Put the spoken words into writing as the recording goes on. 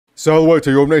Hello to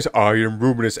you, nice. I am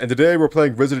Ruminous, and today we're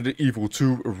playing Resident Evil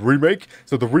 2 Remake.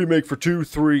 So the remake for 2,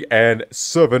 3, and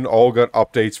 7 all got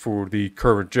updates for the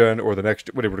current gen, or the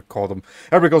next, whatever to call them.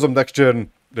 Everybody calls them next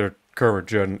gen, they're current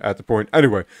gen at the point.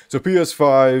 Anyway, so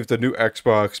PS5, the new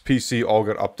Xbox, PC all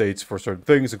got updates for certain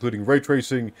things, including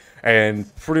Raytracing,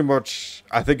 and pretty much,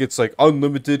 I think it's like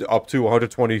unlimited up to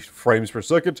 120 frames per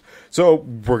second. So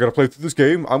we're gonna play through this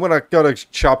game. I'm gonna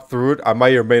chop through it. I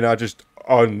may or may not just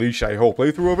unleash a whole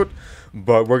playthrough of it,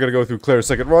 but we're gonna go through Claire's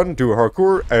second run, do a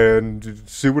hardcore, and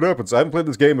see what happens. I haven't played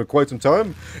this game in quite some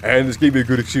time, and this gave me a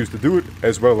good excuse to do it,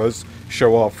 as well as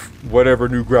show off whatever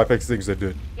new graphics things they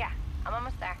did. Yeah, I'm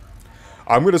almost there.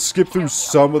 I'm gonna skip through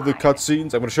some of the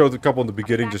cutscenes. I'm gonna show a couple in the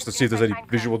beginning just to see if there's any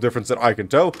visual difference that I can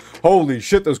tell. Holy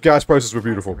shit, those gas prices were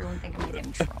beautiful.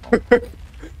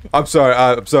 I'm sorry.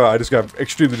 I just got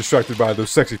extremely distracted by those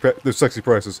sexy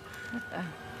prices.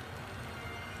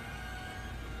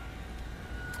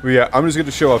 But yeah, I'm just going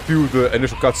to show a few of the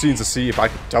initial cutscenes to see if I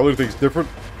can tell anything's different.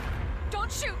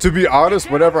 Don't shoot. To be honest,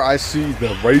 whenever I see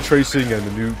the ray tracing and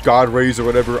the new God rays or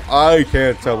whatever, I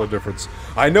can't tell the difference.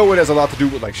 I know it has a lot to do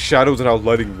with like shadows and how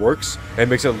lighting works, and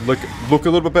makes it look a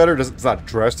little bit better. It's not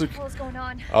drastic. What's going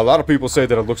on? A lot of people say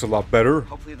that it looks a lot better.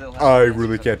 I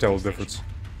really can't tell the difference.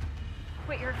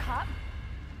 Wait, you're a cop?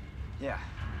 Yeah,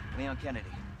 Leon Kennedy.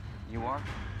 You are?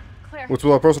 Claire. What's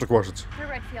with our personal questions? Claire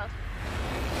Redfield.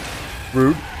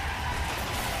 Rude.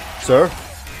 Sir?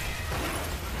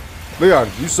 Leon,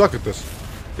 you suck at this.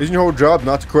 Isn't your whole job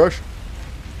not to crush?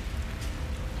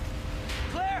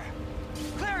 Claire!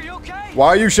 Claire, are you okay? Why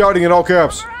are you shouting in all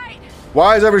caps? All right.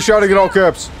 Why is everybody shouting in all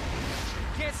caps?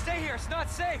 Can't stay here, it's not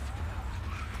safe.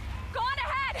 Go on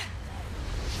ahead.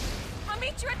 I'll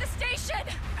meet you at the station.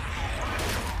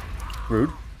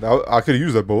 Rude. Now, I could have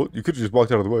used that bullet. You could have just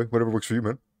walked out of the way. Whatever works for you,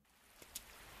 man.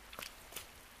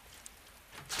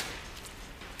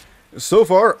 So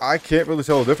far, I can't really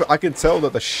tell the difference. I can tell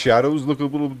that the shadows look a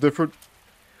little bit different.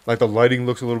 Like, the lighting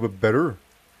looks a little bit better.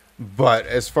 But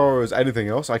as far as anything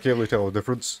else, I can't really tell the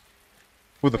difference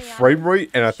with the frame rate.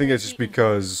 And I think it's just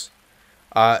because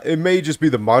it may just be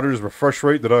the monitor's refresh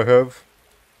rate that I have.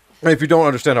 And if you don't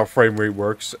understand how frame rate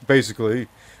works, basically,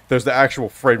 there's the actual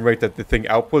frame rate that the thing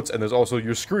outputs, and there's also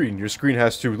your screen. Your screen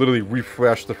has to literally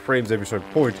refresh the frames every certain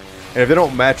point. And if they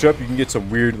don't match up, you can get some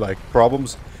weird, like,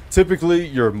 problems. Typically,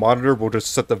 your monitor will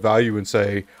just set the value and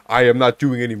say, I am not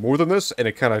doing any more than this, and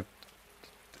it kind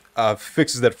of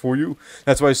fixes that for you.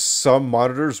 That's why some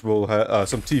monitors will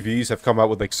some TVs have come out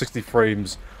with like 60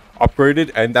 frames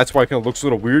upgraded, and that's why it kind of looks a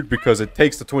little weird, because it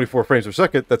takes the 24 frames per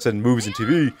second that's in movies and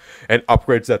TV and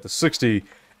upgrades that to 60,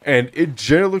 and it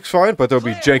generally looks fine, but there'll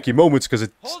be janky moments because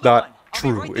it's not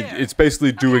true. It's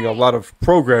basically doing a lot of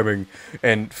programming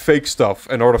and fake stuff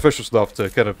and artificial stuff to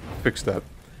kind of fix that.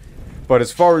 But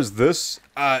as far as this,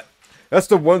 that's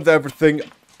the one thing,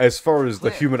 as far as the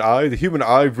human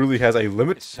eye really has a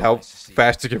limit how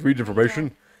fast it can read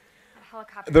information.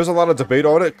 There's a lot of debate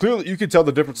on it. Clearly, you can tell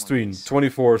the difference between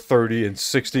 24, 30, and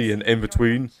 60 and in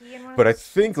between. But I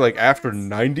think, like, after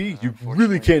 90, you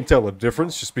really can't tell a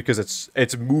difference just because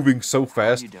it's moving so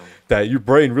fast that your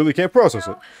brain really can't process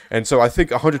it. And so I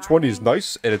think 120 is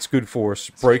nice, and it's good for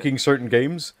breaking certain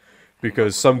games,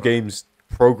 because some games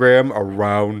program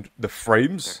around the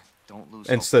frames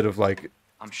instead of like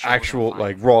actual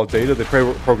like raw data. They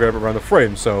program around the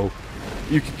frames, so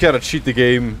you can kind of cheat the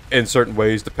game in certain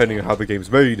ways depending on how the game's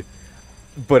made.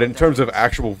 But in terms of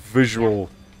actual visual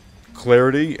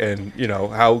clarity and, you know,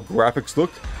 how graphics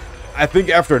look, I think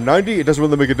after 90 it doesn't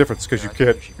really make a difference, because you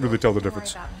can't really tell the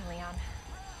difference.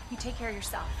 You take care of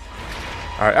yourself.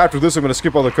 Alright, after this I'm going to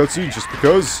skip all the cutscenes just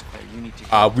because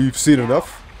we've seen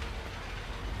enough.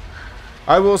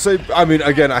 I will say, I mean,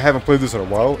 again, I haven't played this in a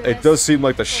while. It does seem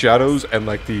like the shadows and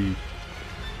like the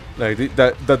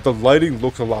lighting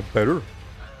looks a lot better.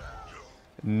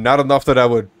 Not enough that I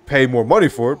would pay more money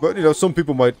for it, but you know, some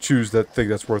people might choose that thing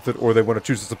that's worth it, or they want to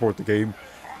choose to support the game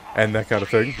and that kind of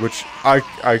thing, which I'm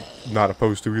not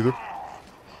opposed to either.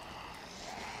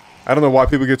 I don't know why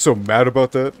people get so mad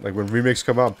about that. Like when remakes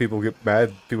come out and people get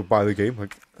mad, people buy the game.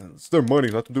 Like, it's their money,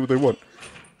 let them do what they want.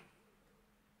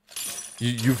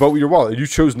 You vote with your wallet. You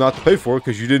chose not to pay for it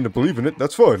because you didn't believe in it.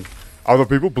 That's fine. Other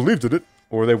people believed in it,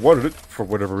 or they wanted it for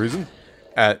whatever reason.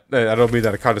 I don't mean that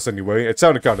in a condescending way. It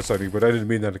sounded condescending, but I didn't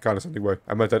mean that in a condescending way.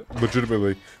 I meant that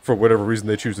legitimately for whatever reason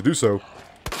they choose to do so.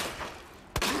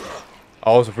 I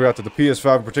also forgot that the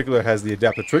PS5 in particular has the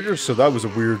adaptive triggers, so that was a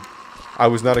weird... I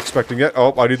was not expecting it.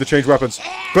 Oh, I need to change weapons.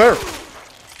 Claire!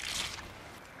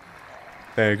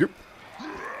 Thank you.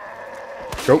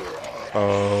 Go.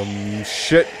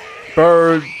 Shit.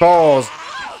 Bird balls.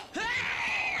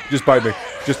 Just bite me.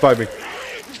 Just bite me.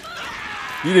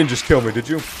 You didn't just kill me, did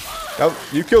you?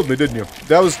 You killed me, didn't you?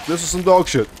 This was some dog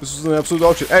shit. This was an absolute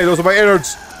dog shit. Hey, those are my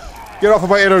innards! Get off of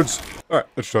my innards! Alright,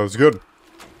 let's try this again.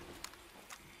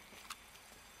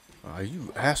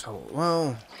 You asshole.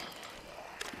 Well,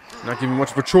 not giving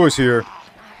much of a choice here.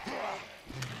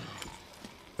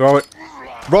 Throw it.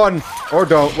 Run! Or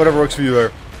don't. Whatever works for you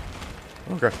there.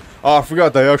 Okay. Oh, I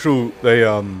forgot they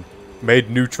made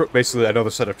new, basically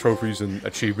another set of trophies and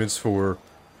achievements for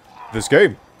this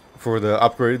game. For the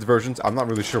upgraded versions. I'm not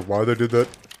really sure why they did that.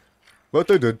 But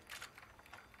they did.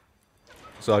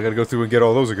 So I gotta go through and get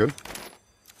all those again.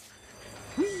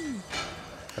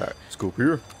 Alright, let's go up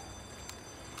here.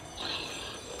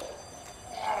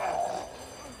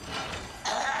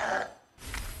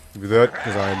 Do that,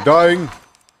 because I am dying.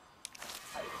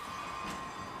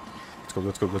 Let's go,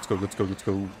 let's go, let's go, let's go, let's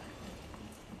go.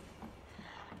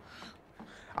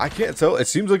 I can't tell. It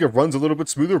seems like it runs a little bit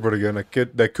smoother, but again,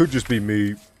 that could just be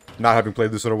me not having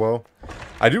played this in a while.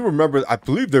 I do remember, I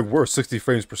believe there were 60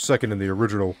 frames per second in the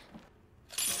original.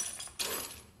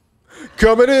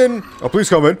 Coming in! Oh, please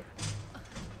come in.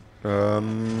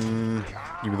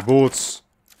 Give me the bullets.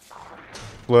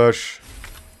 Flesh.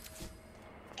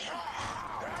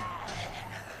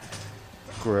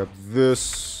 Grab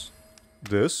this,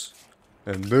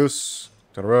 and this.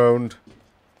 Turn around.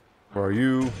 Where are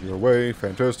you? You're away.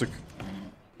 Fantastic.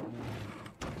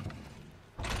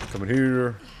 Come in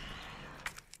here.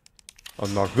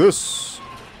 Unlock this.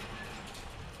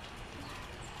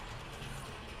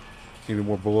 Need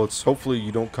more bullets. Hopefully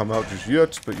you don't come out just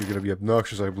yet, but you're going to be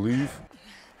obnoxious, I believe.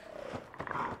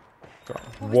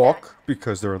 Walk,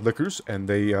 because they're lickers, and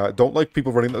they don't like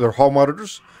people running. They're hall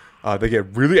monitors. They get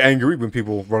really angry when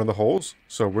people run in the holes,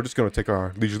 so we're just going to take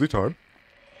our leisurely time.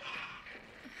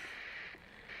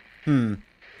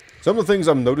 Some of the things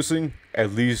I'm noticing,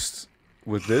 at least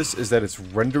with this, is that it's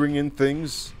rendering in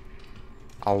things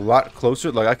a lot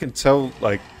closer. Like, I can tell,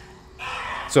 like...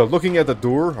 So, looking at the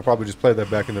door, I'll probably just play that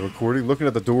back in the recording. Looking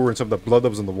at the door and some of the blood that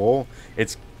was on the wall,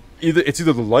 it's either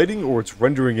the lighting or it's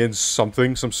rendering in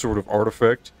something, some sort of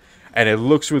artifact. And it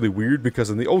looks really weird because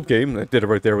in the old game, I did it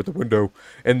right there with the window.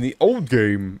 In the old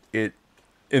game, in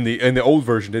the old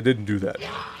version, it didn't do that.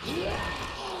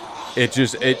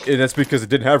 And that's because it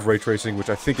didn't have ray tracing, which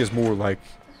I think is more like,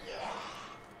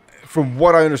 from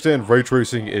what I understand, ray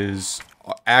tracing is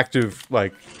active,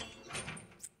 like,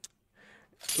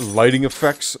 lighting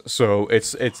effects. So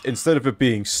it's instead of it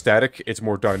being static, it's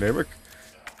more dynamic.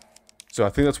 So I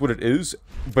think that's what it is.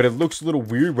 But it looks a little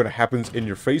weird when it happens in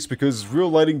your face because real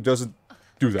lighting doesn't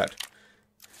do that.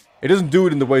 It doesn't do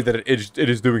it in the way that it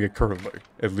is doing it currently,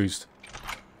 at least.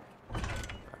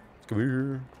 Come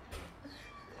here.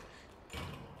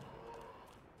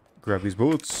 Grab these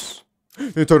bullets.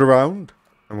 And turn around.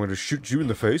 I'm going to shoot you in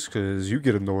the face because you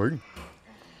get annoying.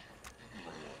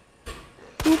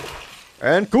 Boop.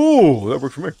 And cool! That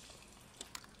worked for me.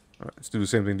 Alright, let's do the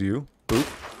same thing to you. Boop.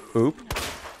 Boop.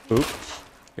 Boop.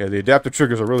 Yeah, the adaptive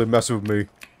triggers are really messing with me.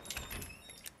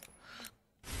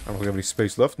 I don't think I have any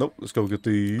space left. Nope, let's go get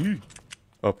the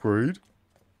upgrade.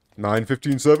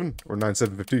 915.7 or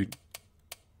 9715.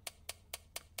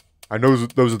 I know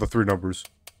those are the three numbers.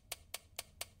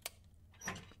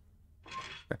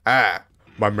 Ah,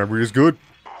 my memory is good.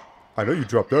 I know you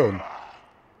dropped down.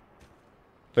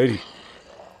 Lady.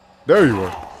 There you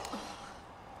are.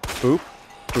 Boop.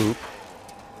 Boop.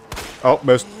 Oh,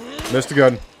 missed. Missed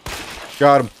again.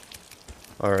 Got him.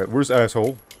 Alright, where's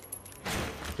asshole?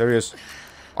 There he is.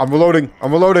 I'm reloading.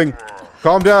 I'm reloading.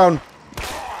 Calm down.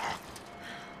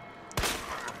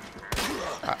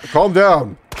 Calm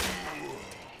down.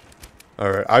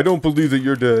 Alright, I don't believe that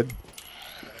you're dead.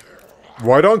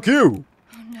 Right on cue.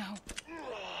 Oh no.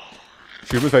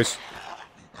 Shoot him in the face.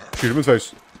 Shoot him in the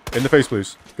face. In the face,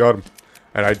 please. Got him.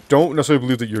 And I don't necessarily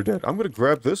believe that you're dead. I'm gonna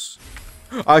grab this.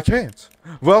 I can't.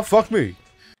 Well, fuck me.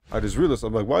 I just realized,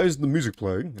 I'm like, why is the music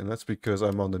playing? And that's because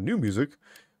I'm on the new music,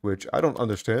 which I don't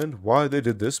understand why they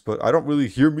did this, but I don't really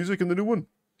hear music in the new one.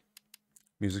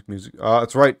 Music.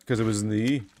 That's right, because it was in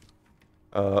the,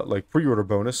 like, pre-order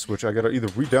bonus, which I gotta either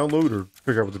re-download or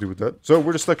figure out what to do with that. So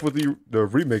we're just stuck with the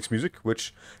remakes music,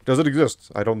 which doesn't exist.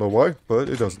 I don't know why, but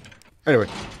it doesn't. Anyway.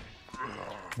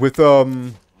 With,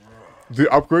 the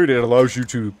upgrade, it allows you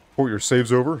to port your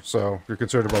saves over, so if you're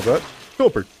concerned about that,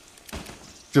 don't be.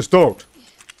 Just don't.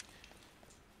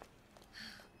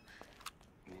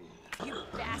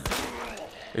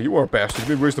 Yeah, you are a bastard. You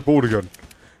made me waste the bullet again.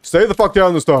 Stay the fuck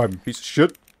down this time, piece of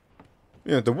shit.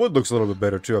 Yeah, the wood looks a little bit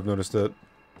better too, I've noticed that.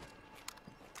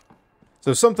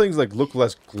 So some things like look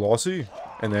less glossy,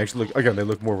 and they actually look, again, they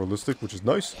look more realistic, which is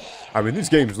nice. I mean, these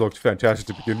games looked fantastic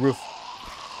to begin with.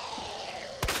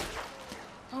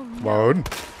 Oh Come on.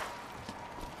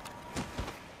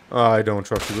 I don't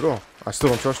trust you at all. I still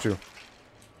don't trust you.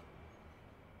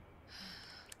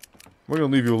 We're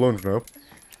gonna leave you alone for now.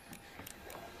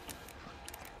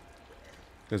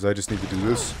 Because I just need to do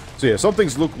this. So yeah, some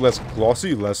things look less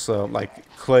glossy, less like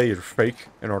clay or fake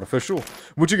and artificial.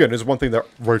 Which again is one thing that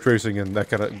ray tracing and that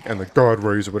kind of and the guard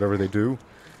rays or whatever they do.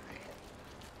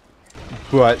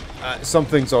 But some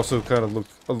things also kind of look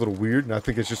a little weird, and I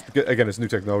think it's just again it's new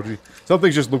technology. Some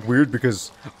things just look weird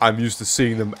because I'm used to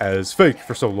seeing them as fake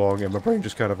for so long, and my brain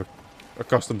just kind of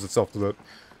accustoms itself to that.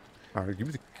 All right, give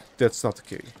me the. That's not the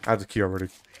key. I have the key already.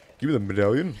 Give me the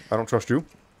medallion. I don't trust you.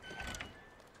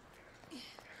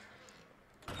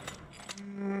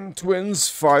 Twins,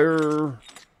 fire,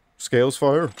 scales,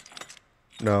 fire.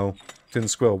 No, tin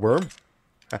squirrel, worm.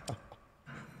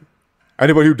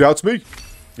 Anybody who doubts me,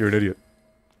 you're an idiot.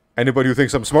 Anybody who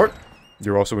thinks I'm smart,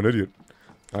 you're also an idiot.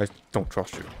 I don't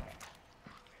trust you.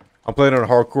 I'm playing on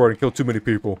hardcore and kill too many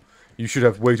people. You should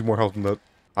have way too more health than that.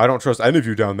 I don't trust any of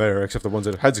you down there except the ones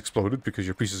that heads exploded because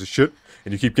you're pieces of shit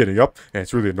and you keep getting up and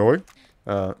it's really annoying.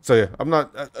 So yeah, I'm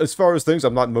not, as far as things,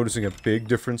 I'm not noticing a big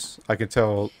difference. I can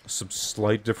tell some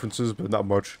slight differences, but not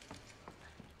much.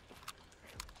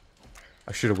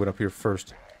 I should have went up here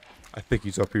first. I think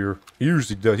he's up here. He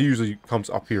usually does. He usually comes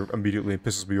up here immediately and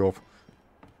pisses me off.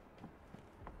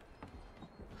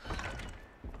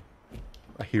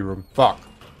 I hear him. Fuck.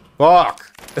 Fuck!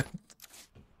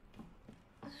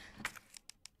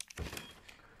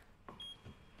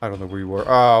 I don't know where you are.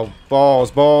 Oh, balls,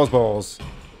 balls, balls.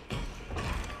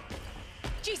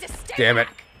 Jesus, damn it.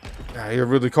 You're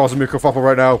really causing me a kerfuffle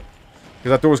right now.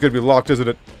 Because that door's gonna be locked, isn't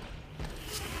it?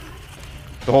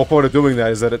 The whole point of doing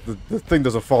that is that the thing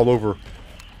doesn't fall over.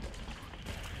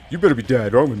 You better be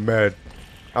dead, or I'm gonna be mad.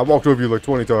 I walked over you like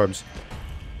 20 times.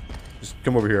 Just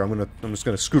come over here. I'm just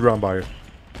gonna scoot around by you.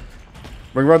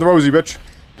 Bring around the rosy, bitch.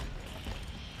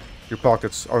 Your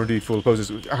pockets are indeed full of posies.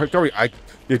 Sorry,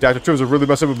 the adaptive trims are really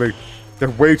messing with me. They're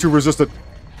way too resistant.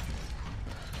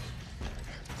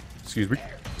 Excuse me.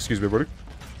 Excuse me, buddy.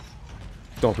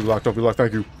 Don't be locked,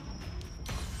 thank you.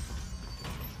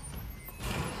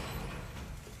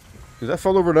 Does that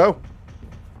fall over now?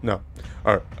 No.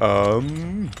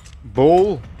 Alright,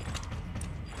 bull.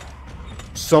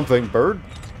 Something. Bird?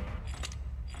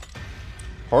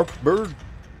 Harp bird?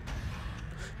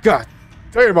 God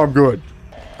damn, I'm good.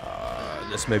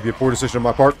 This may be a poor decision on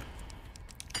my part.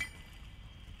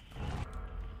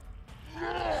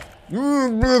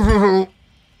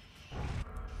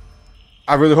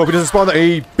 I really hope he doesn't spawn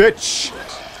a bitch.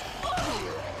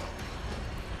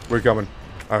 Where you coming?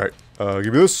 Alright,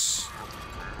 give me this.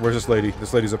 Where's this lady?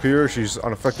 This lady's up here. She's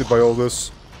unaffected by all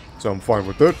this. So I'm fine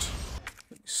with it.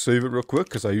 Save it real quick,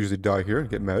 because I usually die here and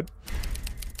get mad.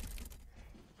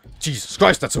 Jesus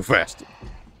Christ, that's so fast!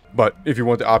 But if you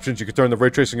want the options, you can turn the ray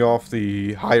tracing off,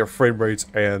 the higher frame rates,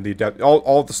 and the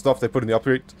all the stuff they put in the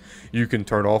upgrade, you can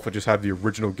turn off and just have the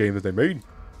original game that they made.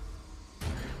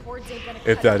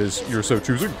 If that is you're so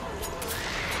choosing.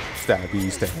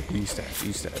 Stabby, stabby,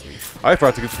 stabby, stabby. I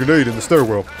forgot to get the grenade in the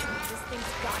stairwell.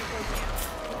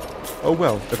 Oh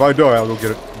well, if I die, I'll go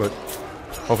get it, but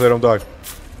hopefully I don't die.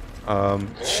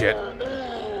 Shit.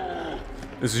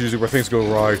 This is usually where things go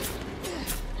awry.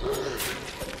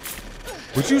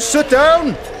 Would you sit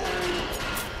down?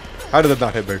 How did that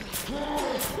not hit me?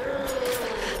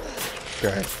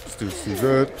 Okay, let's do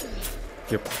that.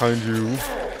 Get behind you.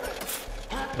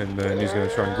 And then he's gonna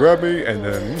try and grab me, and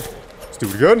then let's do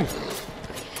it again.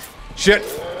 Shit!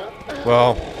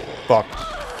 Well, fuck.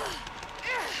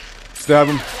 Stab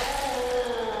him.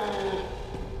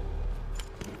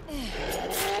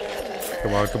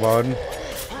 Come on, come on.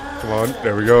 Come on,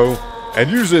 there we go. And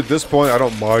usually at this point, I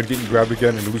don't mind getting grabbed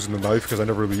again and losing the knife, because I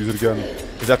never really use it again.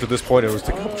 Because after this point, it was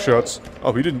take a couple shots.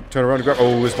 Oh, he didn't turn around and grab.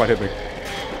 Oh, this might hit me.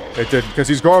 It did, because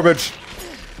he's garbage.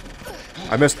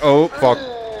 I missed. Oh, fuck.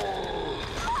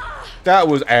 That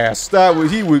was ass.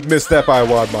 He would miss that by a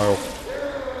wide mile.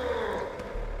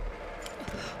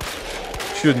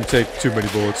 Shouldn't take too many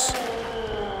bullets.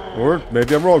 Or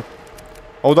maybe I'm wrong.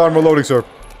 Hold on, I'm reloading, sir.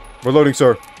 Reloading,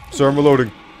 sir. Sir, I'm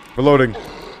reloading. Reloading.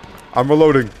 I'm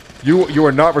reloading. You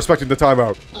are not respecting the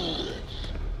timeout.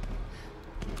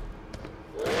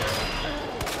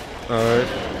 Alright.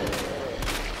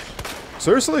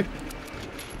 Seriously?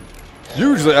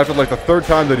 Usually after like the third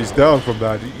time that he's down from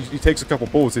that, he takes a couple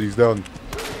bullets and he's done.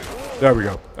 There we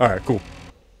go. Alright, cool.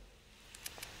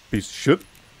 Piece of shit.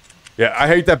 Yeah, I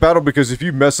hate that battle because if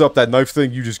you mess up that knife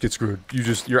thing, you just get screwed.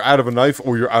 You're out of a knife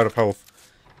or you're out of health.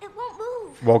 It won't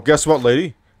move. Well, guess what,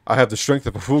 lady? I have the strength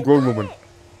of a full-grown woman.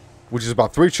 Which is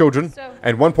about 3 children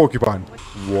and 1 porcupine.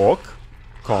 Walk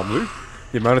calmly.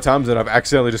 The amount of times that I've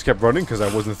accidentally just kept running because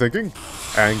I wasn't thinking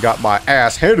and got my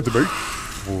ass handed to me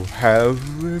will have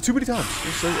too many times.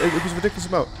 It was a ridiculous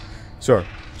amount. Sir,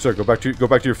 go back to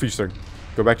your feasting.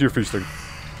 Go back to your feasting.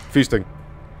 Feasting.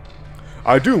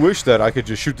 I do wish that I could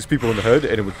just shoot these people in the head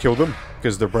and it would kill them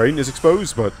because their brain is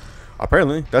exposed, but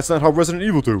apparently that's not how Resident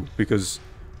Evil do, because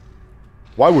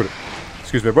why would it?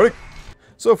 Excuse me, buddy.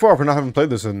 So far, for not having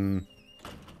played this in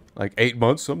like 8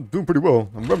 months, I'm doing pretty well.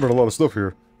 I'm remembering a lot of stuff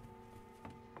here.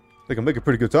 I think I'm making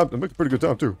pretty good time. I'm making pretty good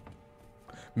time too.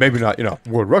 Maybe not, you know,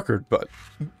 world record, but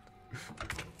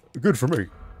good for me.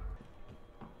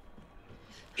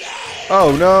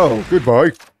 Oh no!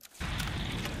 Goodbye.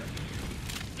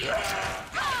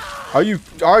 Are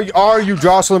you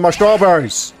jostling my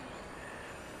strawberries?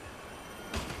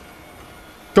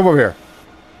 Come over here.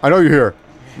 I know you're here.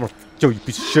 I'm gonna kill you,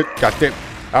 piece of shit. Goddamn.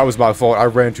 That was my fault. I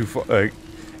ran too far.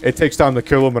 It takes time to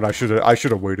kill him, and I should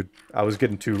have waited. I was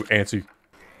getting too antsy.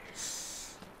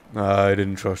 I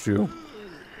didn't trust you.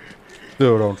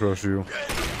 Still don't trust you.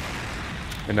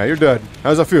 And now you're dead.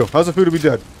 How's that feel? How's it feel to be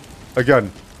dead?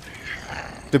 Again.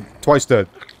 Twice dead.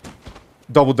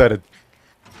 Double deaded.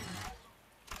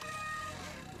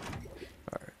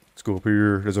 Alright, let's go up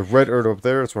here. There's a red earth up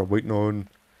there. That's what I'm waiting on.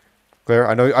 Claire,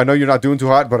 I know you're not doing too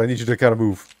hot, but I need you to kind of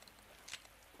move.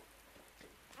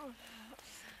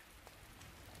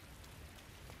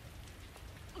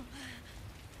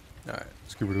 Alright,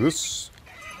 let's get rid of this.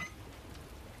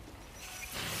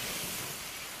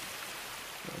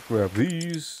 Grab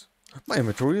these. My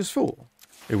inventory is full.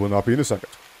 It will not be in a second.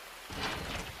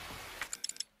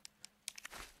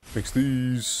 Mix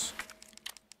these.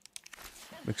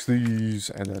 Mix these,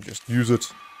 and then just use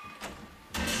it.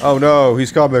 Oh no,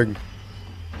 he's coming.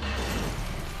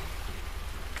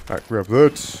 Alright, grab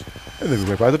that. And then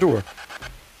we're right by the door.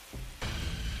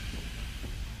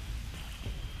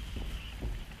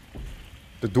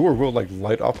 The door will, like,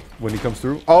 light up when he comes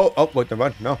through. Oh, wait, never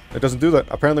mind. No, it doesn't do that.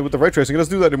 Apparently with the Raytracing, it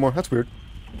doesn't do that anymore. That's weird.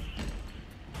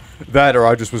 That, or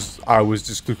I was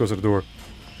just too close to the door.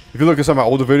 If you look at some of my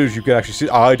older videos, you can actually see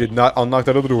I did not unlock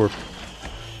that other door.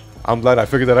 I'm glad I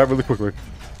figured that out really quickly.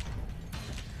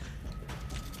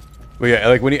 But yeah,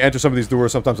 like when you enter some of these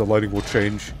doors, sometimes the lighting will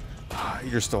change.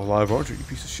 You're still alive, aren't you, you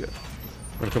piece of shit?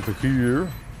 I'm gonna come through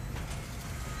here.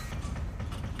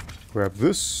 Grab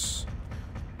this.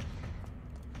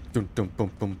 Dum dum bum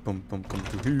bum bum bum. Come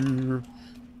through here.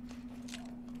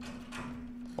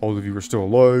 All of you are still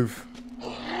alive,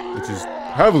 which is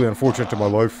heavily unfortunate to my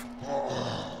life.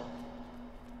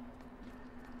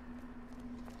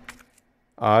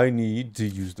 I need to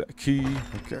use that key.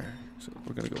 Okay, so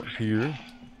we're gonna go in here.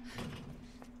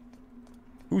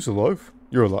 Who's alive?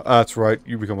 You're alive. Ah, that's right.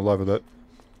 You become alive with that.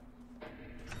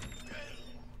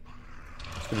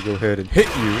 Just gonna go ahead and hit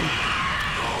you.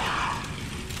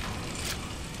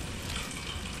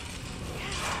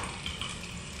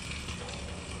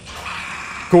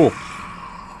 Cool.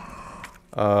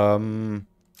 Alright. I'm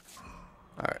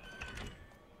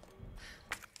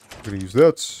gonna use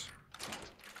that.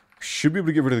 Should be able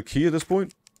to get rid of the key at this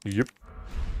point. Yep.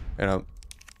 And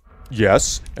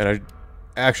yes. And I'm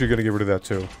actually gonna get rid of that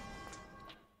too.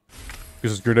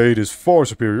 Because this grenade is far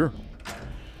superior.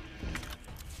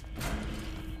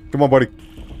 Come on, buddy.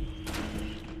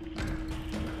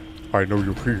 I know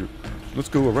you're here. Let's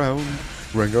go around.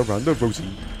 Ring around the rosy.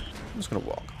 I'm just gonna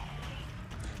walk.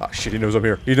 Ah, shit, he knows I'm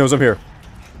here. He knows I'm here.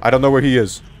 I don't know where he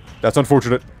is. That's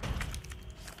unfortunate.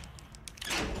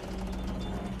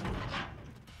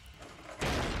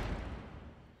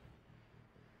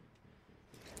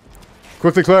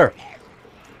 Quickly, Claire.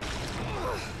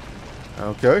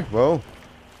 Okay, well.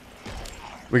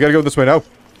 We gotta go this way now.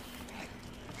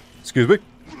 Excuse me.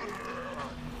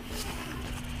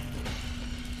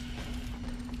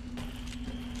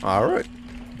 Alright.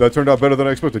 That turned out better than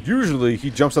I expected. Usually, he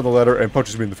jumps on the ladder and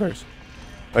punches me in the face.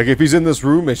 Like, if he's in this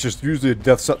room, it's just usually a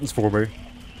death sentence for me.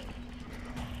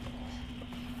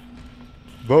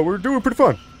 But we're doing pretty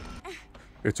fun.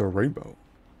 It's a rainbow.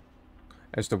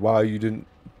 As to why you didn't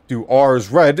do R's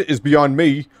red is beyond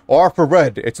me. R for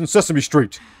red. It's in Sesame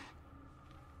Street.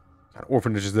 What kind of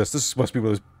orphanage is this? This must be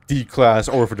one of those D-class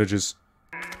orphanages.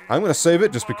 I'm gonna save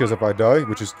it just because if I die,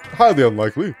 which is highly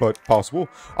unlikely, but possible,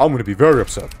 I'm gonna be very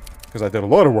upset. Because I did a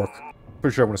lot of work.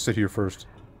 Pretty sure I'm gonna sit here first.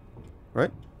 Right?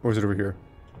 Or is it over here?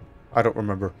 I don't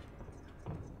remember.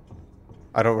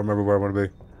 I don't remember where I want to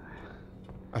be.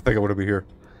 I think I want to be here.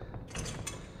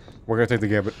 We're gonna take the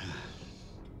gambit.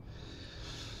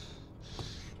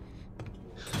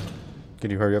 Can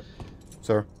you hurry up?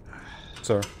 Sir?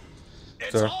 Sir?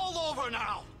 It's Sir? all over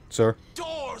now. Sir?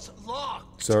 Doors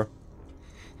locked. Sir?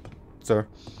 Sir?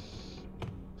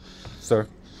 Sir?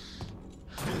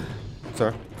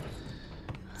 Sir.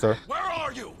 Sir. Where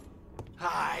are you?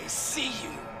 I see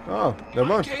you. Oh, never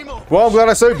mind. Game over. Well, I'm glad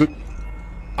I saved it.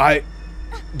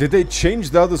 Did they change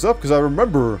the others up? Because I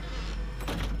remember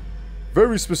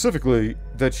very specifically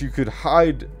that you could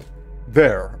hide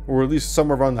there, or at least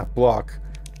somewhere around that block,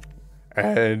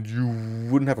 and you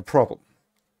wouldn't have a problem.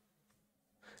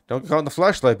 Don't get caught in the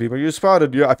flashlight, people. You're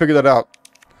spotted. Yeah, I figured that out.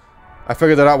 I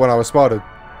figured that out when I was spotted.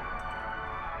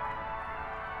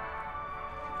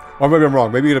 Or maybe I'm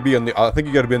wrong. Maybe you gotta be on the. I think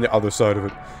you gotta be on the other side of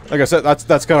it. Like I said,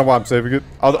 that's kind of why I'm saving it.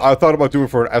 I thought about doing it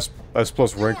for an S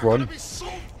plus rank run,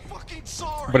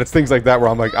 but it's things like that where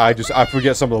I'm like, I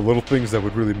forget some of the little things that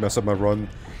would really mess up my run,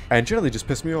 and generally just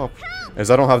piss me off, as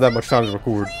I don't have that much time to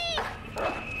record.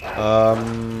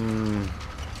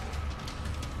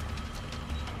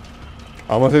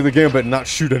 I'm gonna take the game, but not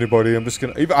shoot anybody. I'm just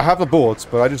gonna. I have the bullets,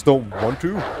 but I just don't want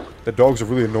to. The dogs are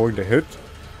really annoying to hit.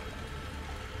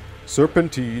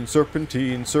 Serpentine,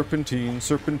 serpentine, serpentine,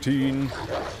 serpentine.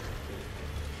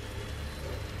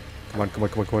 Come on, come on,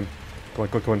 come on, come on. Come on,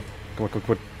 come on, come on. Come on, come on,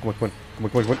 come on, come on, come on, come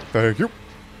on, come on, come on. Thank you.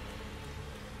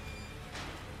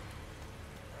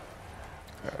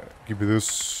 Give me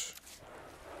this.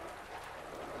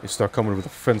 You start coming with a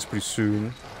fence pretty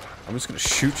soon. I'm just gonna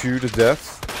shoot you to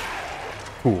death.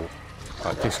 Cool.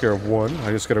 Takes care of one.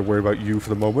 I just gotta worry about you for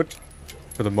the moment.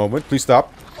 For the moment. Please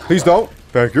stop. Please don't.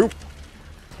 Thank you.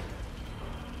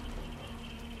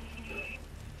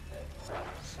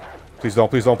 Please don't,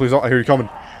 please don't, please don't. I hear you coming.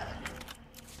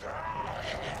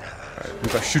 Alright,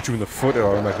 if I shoot you in the foot, it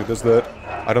automatically does that.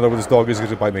 I don't know where this dog is going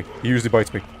to bite me. He usually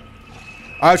bites me.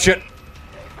 Ah, shit!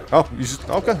 Oh, he's just...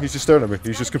 Okay, he's just staring at me.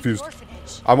 He's just confused.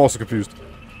 I'm also confused.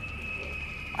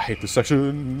 I hate this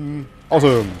section.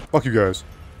 Awesome. Fuck you guys.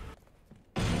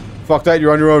 Fuck that,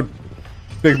 you're on your own.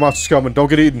 Big monster's coming. Don't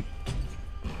get eaten.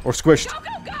 Or squished. Go,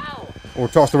 go, go! Or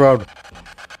tossed around.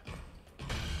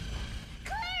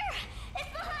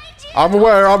 I'm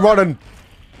aware, I'm running.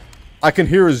 I can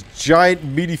hear his giant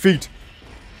meaty feet.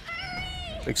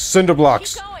 Like cinder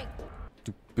blocks. Keep going.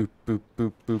 Boop, boop, boop,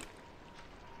 boop, boop.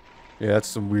 Yeah, that's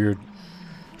some weird.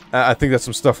 I think that's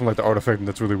some stuff from like the artifact, and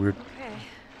that's really weird. Okay.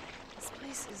 This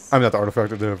place is... I'm not the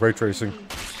artifact, the Raytracing.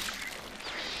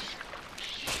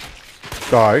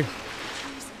 Die.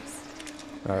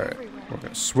 Alright, we're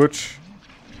gonna switch.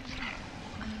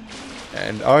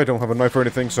 And I don't have a knife or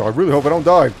anything, so I really hope I don't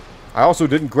die. I also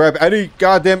didn't grab any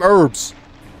goddamn herbs.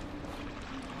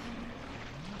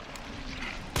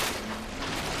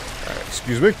 Alright,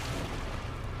 excuse me.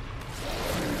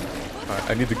 Alright,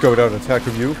 I need to go down and attack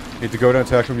from you. Need to go down and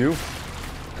attack from you.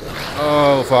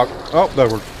 Oh, fuck. Oh, that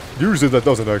worked. Usually that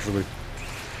doesn't, actually.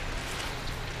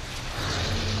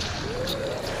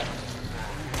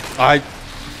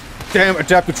 Damn, I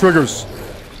tapped the triggers.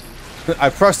 I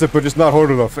pressed it, but just not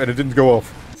hard enough, and it didn't go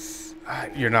off.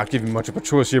 You're not giving much of a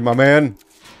choice here, my man.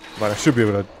 But I should be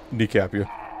able to kneecap you.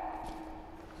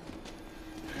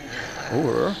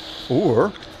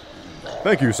 Or...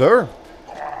 Thank you, sir.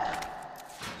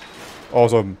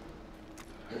 Awesome.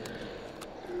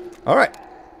 Alright.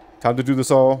 Time to do this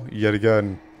all yet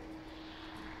again.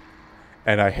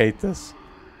 And I hate this.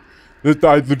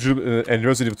 I legit, and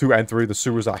Resident Evil 2 and 3, the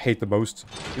sewers I hate the most.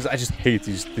 Because I just hate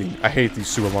these things. I hate these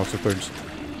sewer monster things.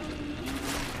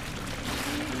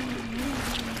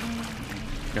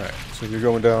 Alright, so you're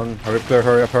going down. Hurry up there,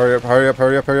 hurry up, hurry up, hurry up,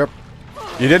 hurry up, hurry up.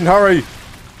 You didn't hurry!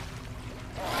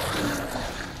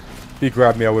 He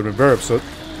grabbed me, I would have been very upset.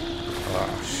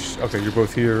 Okay, you're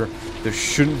both here. There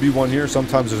shouldn't be one here.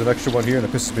 Sometimes there's an extra one here and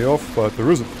it pisses me off, but there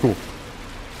isn't. Cool.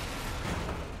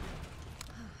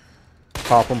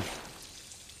 Pop them.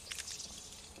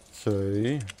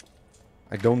 Okay.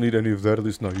 I don't need any of that, at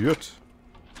least not yet.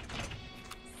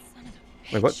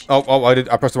 Wait, what? Oh, I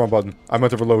pressed the wrong button. I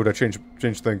meant to reload. I changed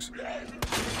things.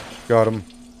 Got him.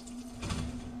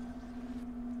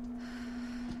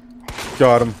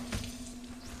 Got him.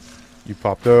 You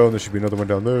popped down. There should be another one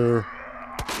down there.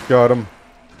 Got him.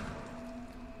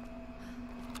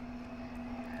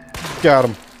 Got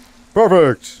him.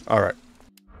 Perfect. All right.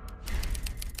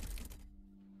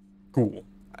 Cool.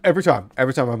 Every time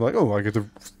I'm like, oh, I get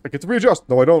to readjust.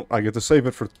 No, I don't. I get to save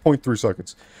it for 0.3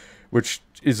 seconds, which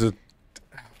is a.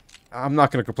 I'm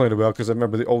not going to complain about, because I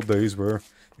remember the old days where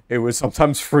it would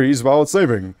sometimes freeze while it's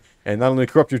saving, and not only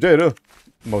corrupt your data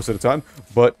most of the time,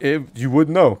 but you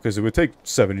wouldn't know, because it would take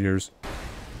 7 years.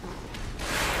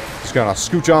 Just gonna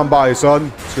scooch on by,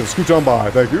 son. Just gonna scooch on by.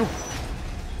 Thank you.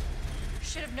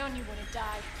 Should have known you would have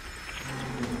died.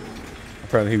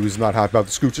 Apparently he was not happy about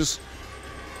the scooches.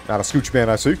 Not a scooch man,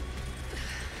 I see.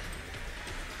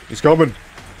 He's coming.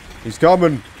 He's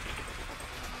coming.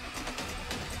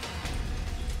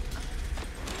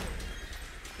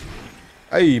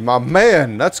 Hey, my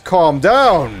man, let's calm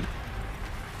down.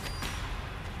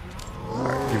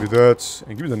 Alright, give you that.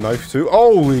 And give you the knife, too.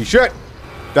 Holy shit!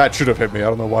 That should have hit me. I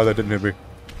don't know why that didn't hit me.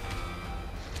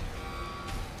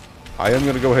 I am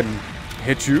going to go ahead and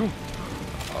hit you.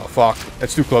 Oh, fuck.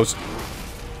 That's too close.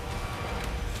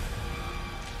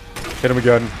 Hit him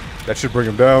again. That should bring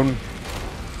him down.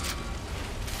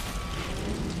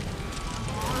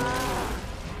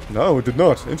 No, it did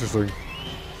not. Interesting.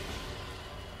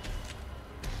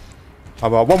 How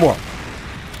about one more?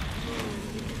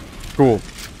 Cool.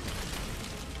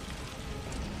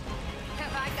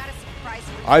 Have I got a surprise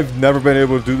for you? I've never been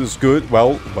able to do this good.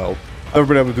 Well. I've never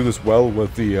been able to do this well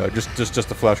with the, just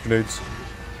the flash grenades.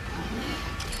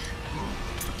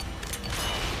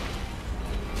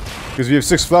 Because if you have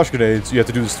 6 flash grenades, you have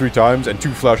to do this 3 times, and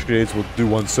 2 flash grenades will do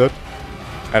 1 set.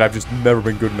 And I've just never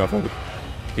been good enough at it.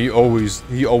 He always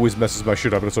messes my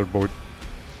shit up at a certain point.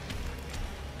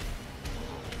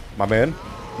 My man.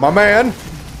 My man!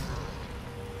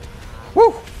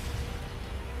 Woo!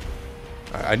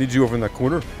 I need you over in that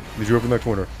corner. Need you over in that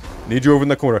corner. Need you over in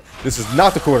that corner. This is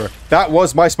not the corner. That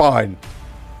was my spine.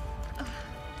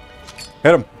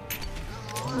 Hit him.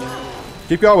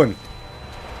 Keep going.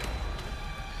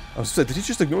 I was saying, did he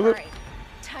just ignore that? Alright,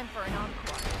 time for an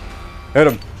encore. Hit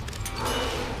him.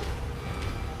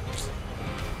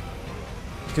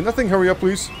 Can that thing hurry up,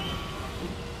 please?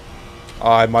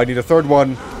 I might need a third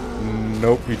one.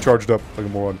 Nope, he charged up like a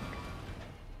moron.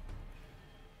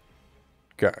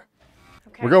 Okay.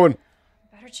 We're going.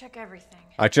 Better check everything.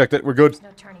 I checked it. We're good. There's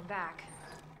no turning back.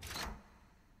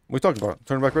 We talked about it.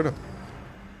 Turn back right now.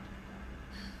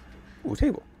 Ooh,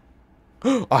 table.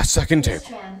 A second table.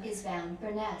 Tram is bound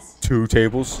for Nest. 2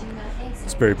 tables. Do not exit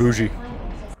It's very bougie. until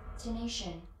final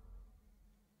destination.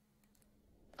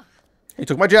 He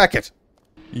took my jacket.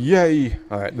 Yay.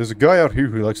 Alright, there's a guy out here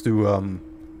who likes to,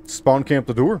 spawn camp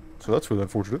the door. So that's really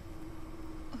unfortunate.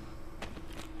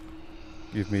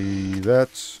 Give me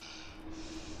that.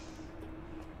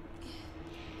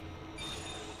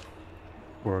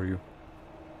 Where are you?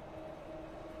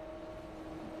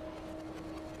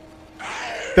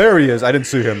 There he is. I didn't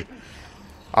see him.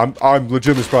 I'm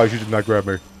legitimately surprised you did not grab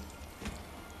me.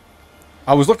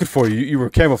 I was looking for you. You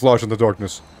were camouflaged in the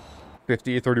darkness.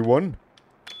 5831.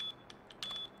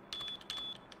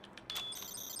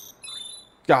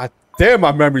 God damn,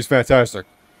 my memory's fantastic.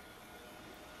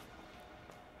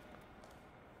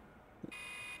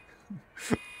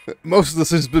 Most of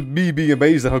this has been me being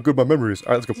amazed at how good my memory is.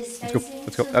 Alright, let's go.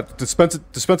 Let's go. Let's go.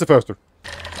 Dispense it faster.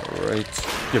 Alright.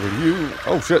 Get rid of you.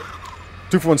 Oh, shit.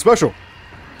 2-for-1 special.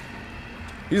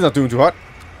 He's not doing too hot.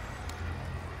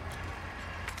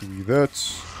 Give me that.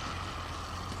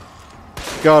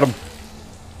 Got him.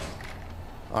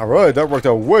 Alright, that worked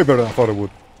out way better than I thought it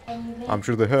would. I'm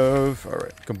sure they have.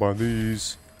 Alright, combine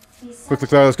these. Quickly,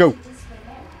 Claire, let's go.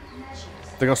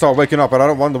 They're gonna start waking up, but I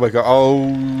don't want them to wake up.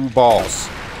 Oh, balls.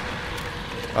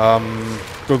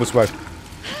 Go this way.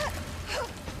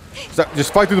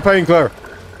 Just fight through the pain, Claire.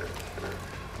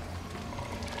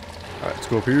 Alright, let's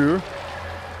go up here.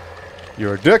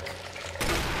 You're a dick.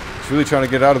 He's really trying to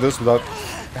get out of this without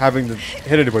having to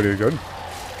hit anybody again.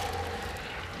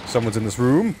 Someone's in this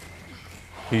room.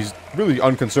 He's really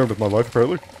unconcerned with my life,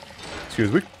 apparently.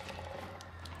 Excuse me.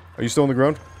 Are you still on the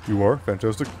ground? You are.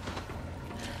 Fantastic.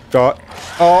 Dot.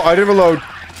 Oh, I didn't reload.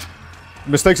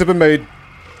 Mistakes have been made.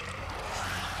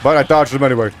 But I dodged them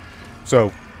anyway.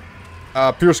 So,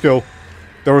 pure skill.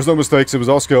 There was no mistakes. It was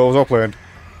all skill. It was all planned.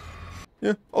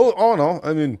 Yeah. All in all,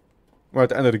 I mean, we're at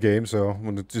the end of the game, so I'm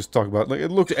gonna just talk about, like, it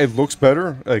looks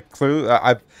better. Like, clearly,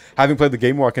 having played the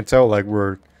game more, I can tell, like,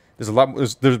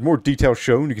 there's more detail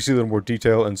shown. You can see a little more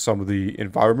detail in some of the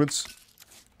environments.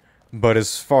 But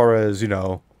as far as, you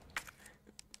know,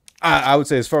 I would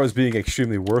say as far as being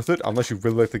extremely worth it, unless you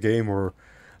really like the game or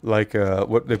like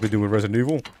what they've been doing with Resident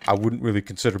Evil, I wouldn't really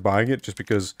consider buying it just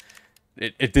because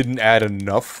it didn't add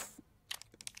enough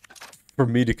for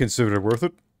me to consider it worth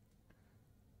it.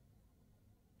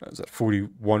 Is that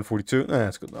 41, 42?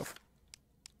 That's good enough.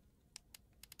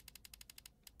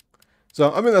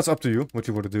 So, I mean, that's up to you, what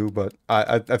you want to do, but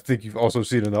I think you've also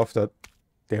seen enough that...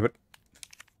 Damn it.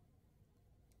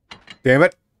 Damn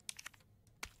it.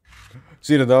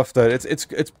 Seen enough that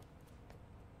it's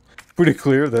pretty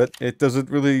clear that it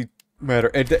doesn't really matter.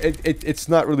 It's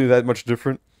not really that much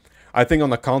different. I think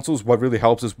on the consoles, what really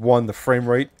helps is, one, the frame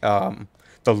rate.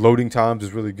 The loading times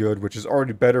is really good, which is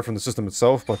already better from the system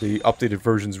itself, but the updated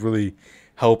versions really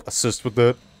help assist with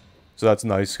that. So that's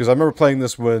nice, because I remember playing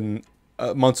this when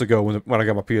months ago when I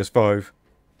got my PS5,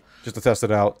 just to test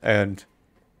it out, and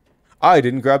I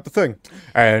didn't grab the thing,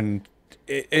 and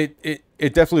it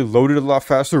it definitely loaded a lot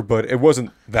faster, but it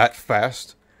wasn't that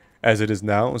fast as it is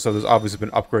now. And so there's obviously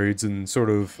been upgrades and sort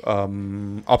of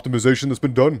optimization that's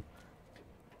been done.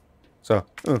 So,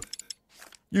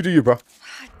 you do you, bro.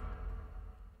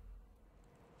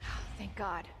 Thank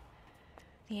God.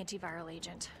 The antiviral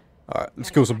agent. Alright, let's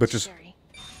Gotta kill get some back to bitches. Sherry.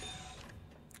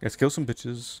 Let's kill some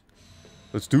bitches.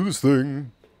 Let's do this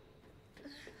thing.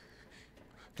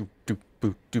 Doop, doop,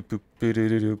 boop, doop, boop, boop,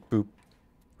 doop, doop, boop.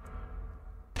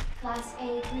 Class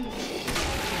A breach.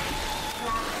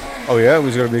 Oh yeah,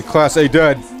 he's gonna be Class A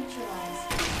dead.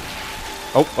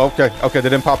 Oh, okay, okay, they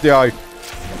didn't pop the eye.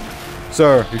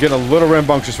 Sir, you're getting a little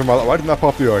rambunctious from my... Why did not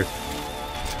pop the eye?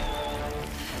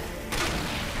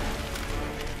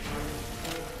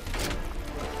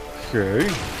 Okay,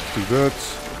 do that.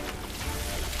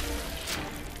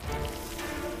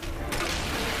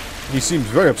 He seems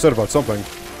very upset about something.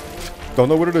 Don't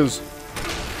know what it is.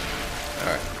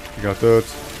 Alright, you got that.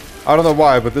 I don't know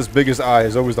why, but this biggest eye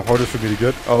is always the hardest for me to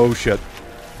get. Oh, shit.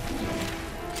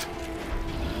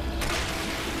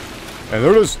 And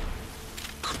there it is.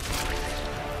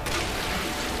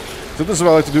 So this is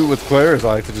what I like to do with Claire, is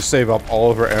I like to just save up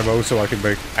all of her ammo so I can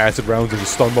make acid rounds and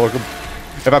just stun mark them.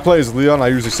 If I play as Leon, I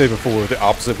usually save it for the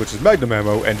opposite, which is magnum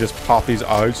ammo, and just pop these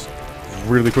eyes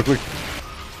really quickly.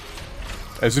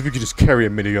 As if you could just carry a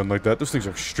minigun like that. Those things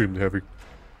are extremely heavy.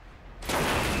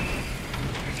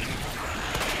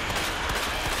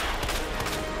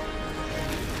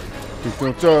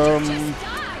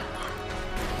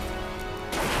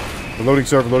 Reloading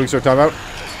sir, timeout.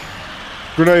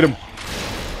 Grenade him.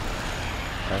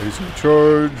 He's in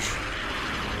charge.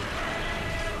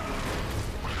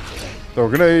 Throw a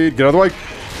grenade, get out of the way.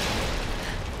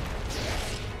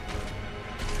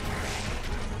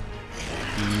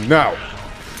 Now.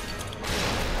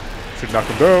 Should knock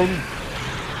him down.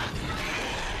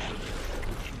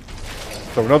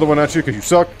 Throw another one at you because you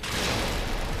suck.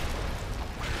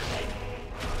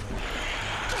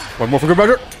 One more for good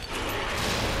measure.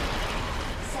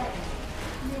 7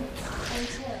 minutes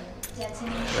until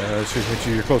detonation. That should hit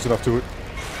you. You're close enough to it.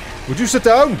 Would you sit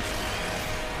down?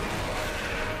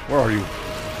 Where are you?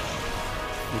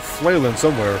 You're flailing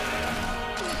somewhere.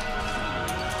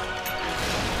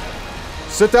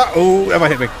 Sit down. Oh, that might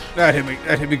hit me. That hit me.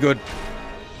 That hit me good.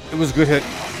 It was a good hit.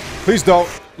 Please don't.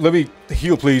 Let me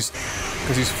heal, please.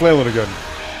 Because he's flailing again.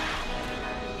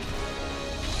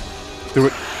 Do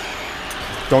it.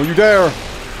 Don't you dare.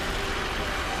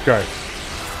 Okay.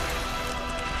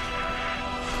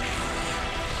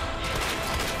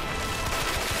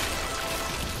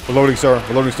 Reloading, sir.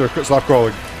 Reloading, sir. Stop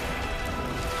crawling.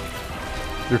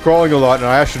 You're crawling a lot, and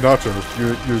I asked you not to.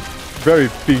 You're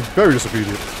being very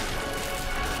disobedient.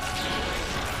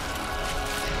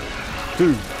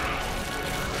 2.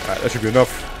 Alright, that should be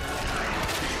enough.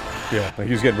 Yeah,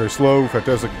 he's getting very slow.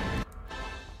 Fantastic.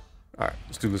 Alright,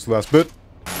 let's do this last bit.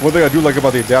 One thing I do like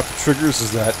about the adaptive triggers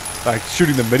is that, like,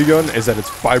 shooting the minigun is that it's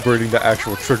vibrating the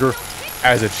actual trigger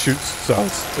as it shoots. So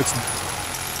it's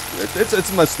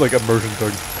a nice, like, immersion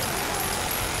thing.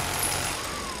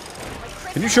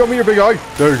 Can you show me your big eye?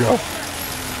 There you go.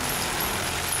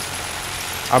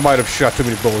 I might have shot too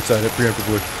many bullets at it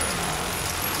preemptively.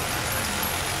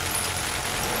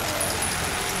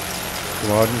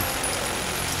 Come on.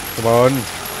 Come on.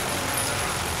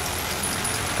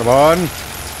 Come on.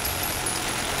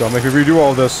 Don't make me redo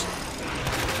all this.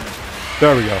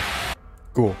 There we go.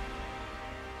 Cool.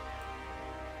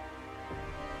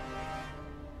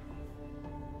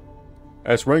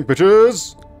 S-rank,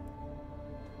 bitches!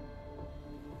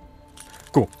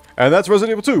 Cool. And that's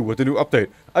Resident Evil 2 with the new update.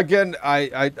 Again,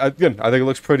 I think it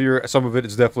looks prettier. Some of it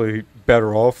is definitely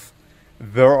better off.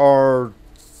 There are...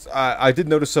 I did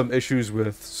notice some issues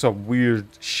with some weird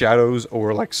shadows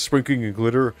or like sprinkling and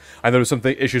glitter. I noticed some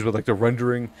issues with like the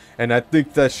rendering, and I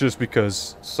think that's just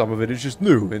because some of it is just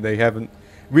new and we haven't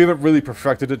really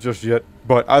perfected it just yet.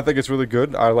 But I think it's really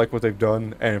good. I like what they've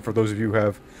done, and for those of you who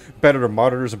have better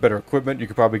monitors and better equipment, you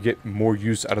could probably get more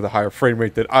use out of the higher frame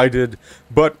rate that I did.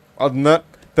 But other than that,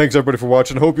 thanks everybody for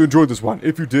watching. I hope you enjoyed this one.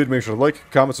 If you did, make sure to like,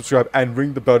 comment, subscribe, and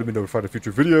ring the bell to be notified of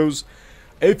future videos.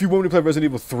 If you want me to play Resident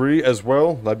Evil 3 as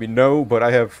well, let me know, but I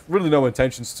have really no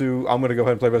intentions to. I'm going to go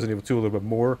ahead and play Resident Evil 2 a little bit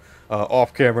more,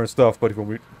 off camera and stuff, but if you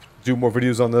want me to do more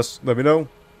videos on this, let me know.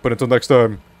 But until next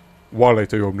time, Wale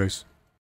te omnes.